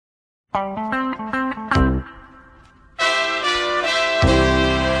Please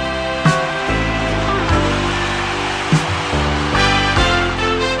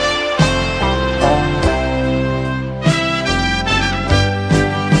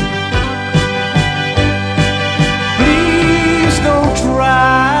don't try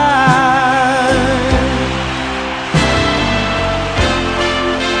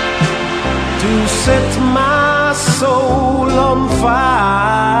to set my soul on fire.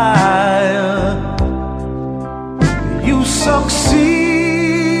 You succeeded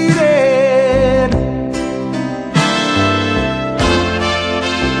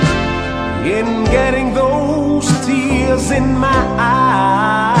in getting those tears in my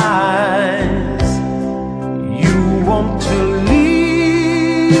eyes. You want to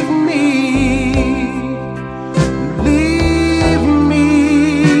leave me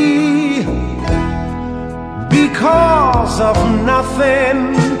because of nothing,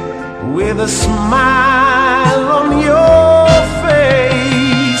 with a smile on your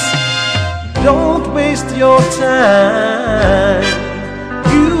face. Don't waste your time,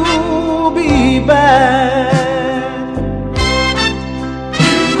 you'll be back.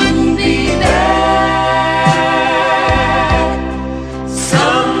 You'll be back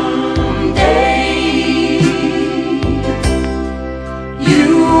someday.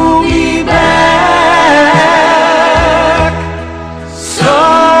 You'll be back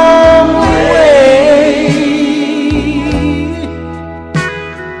some way.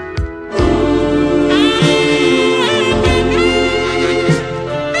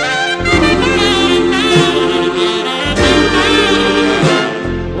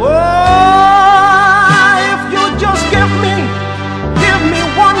 Oh, if you just give me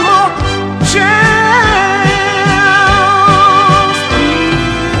one more chance.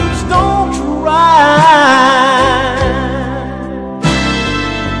 Please don't try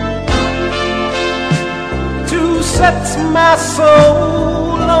to set my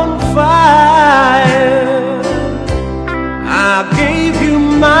soul on fire. I gave you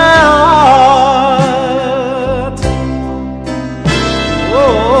my heart,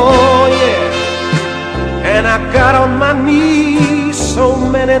 oh yeah, and I got on my knees so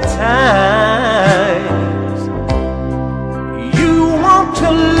many times. You want to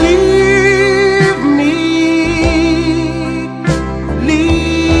leave me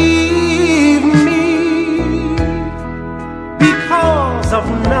because of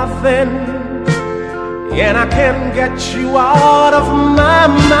nothing, and I can't get you out of my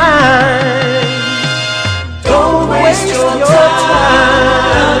mind. Don't waste your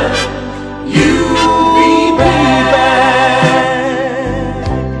time. You'll be back.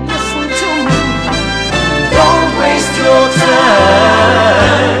 Listen to me. Don't waste your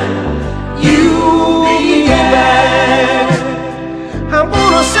time. You'll be back. I'm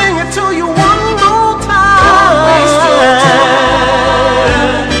gonna sing it to you one more time. Don't waste your time.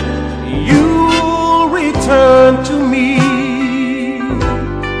 You'll return to